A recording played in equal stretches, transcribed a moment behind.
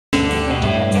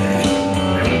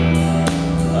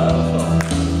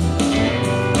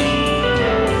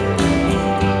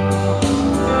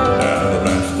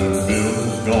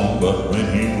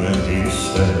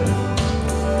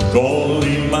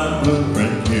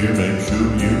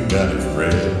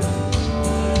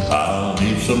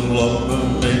some lumber,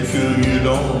 make sure you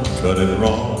don't cut it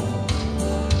wrong.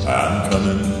 I'm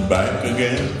coming back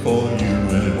again for you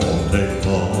and it won't take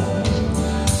long.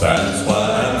 That's why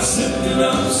I'm sending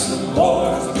up some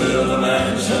boys to build a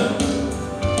mansion.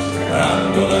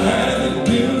 I'm gonna have it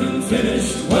built and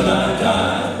finished when I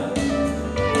die.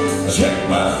 I checked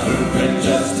my blueprint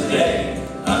just today,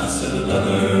 I sent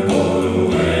another boy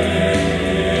away.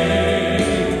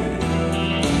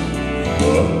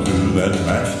 Up to that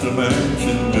master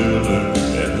mansion builder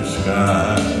in the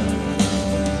sky.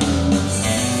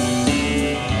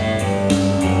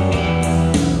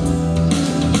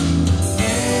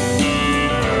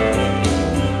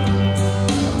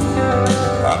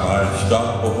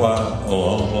 Stop a while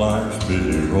along life's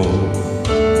busy road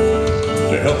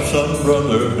to help some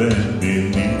brother bend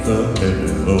beneath a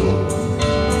heavy load.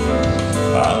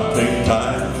 I'll take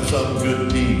time for some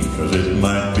good deed, 'cause it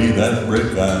might be that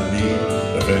brick I need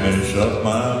to finish up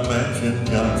my mansion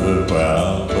yonder where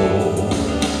I'll go.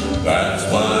 That's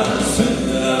why I'm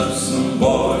sending up some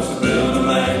boys to build a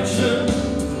mansion.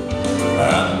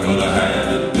 I'm gonna have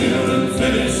it built and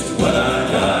finished when I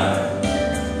die.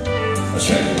 I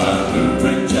checked my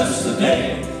blueprint just today,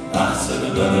 I sent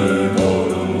another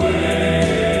boat away.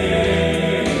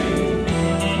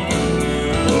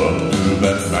 Up to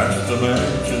that master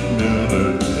mansion builder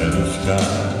in the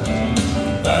sky.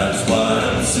 That's why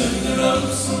I'm sending up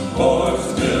some boys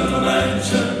to build a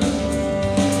mansion.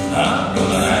 I'm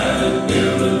gonna have it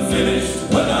built and finished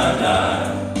when I die.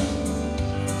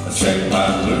 I checked my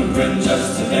blueprint just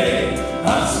today,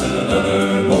 I sent another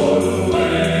boat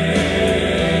away.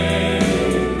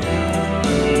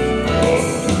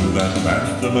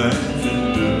 Master mansion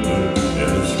builder in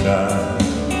the sky.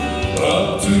 Up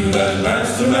to that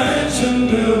master mansion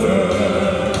builder